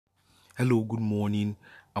Hello, good morning,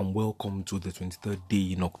 and welcome to the 23rd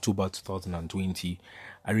day in October 2020.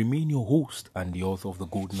 I remain your host and the author of the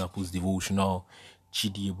Golden Apples devotional,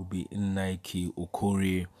 Chidi Ebube Nnaike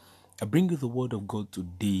Okore. I bring you the word of God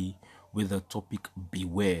today with the topic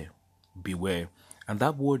beware, beware. And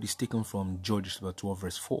that word is taken from Judges 12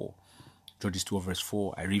 verse 4. Judges 12 verse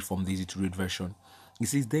 4, I read from the easy to read version. It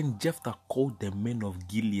says, Then Jephthah called the men of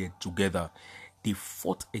Gilead together. They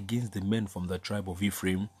fought against the men from the tribe of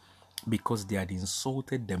Ephraim, because they had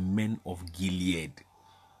insulted the men of Gilead.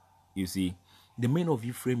 You see, the men of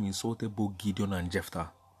Ephraim insulted both Gideon and Jephthah.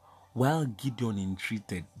 While Gideon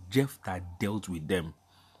entreated, Jephthah dealt with them.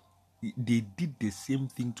 They did the same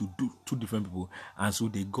thing to two different people, and so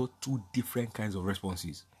they got two different kinds of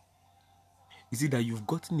responses. You see, that you've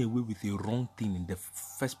gotten away with a wrong thing in the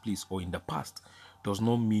first place or in the past does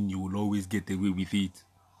not mean you will always get away with it.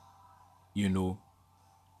 You know,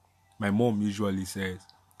 my mom usually says,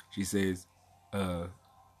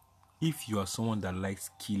 if you are someone that likes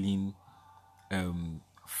killing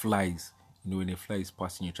flies, when a fly is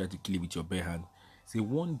passing, you try to kill it with your bare hand. Say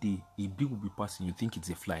one day a bee will be passing, you think it's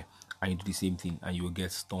a fly, and you do the same thing, and you will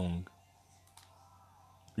get stung.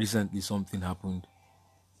 Recently, something happened.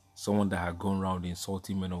 Someone that had gone around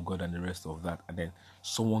insulting men of God and the rest of that, and then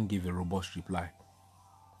someone gave a robust reply.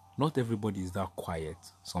 Not everybody is that quiet.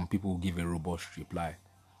 Some people give a robust reply.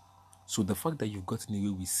 So the fact that you've gotten away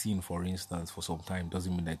with sin, for instance, for some time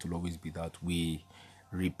doesn't mean that it will always be that way.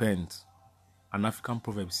 Repent. An African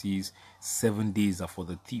proverb says 7 days are for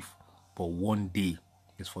the thief, but 1 day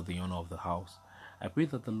is for the owner of the house. I pray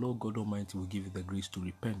that the Lord God Almighty will give you the grace to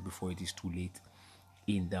repent before it is too late.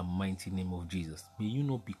 In the mighty name of Jesus. May you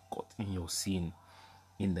not be caught in your sin.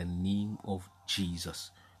 In the name of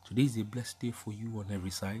Jesus. Today is a blessed day for you on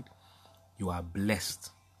every side. You are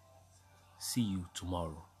blessed. See you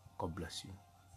tomorrow. God bless you.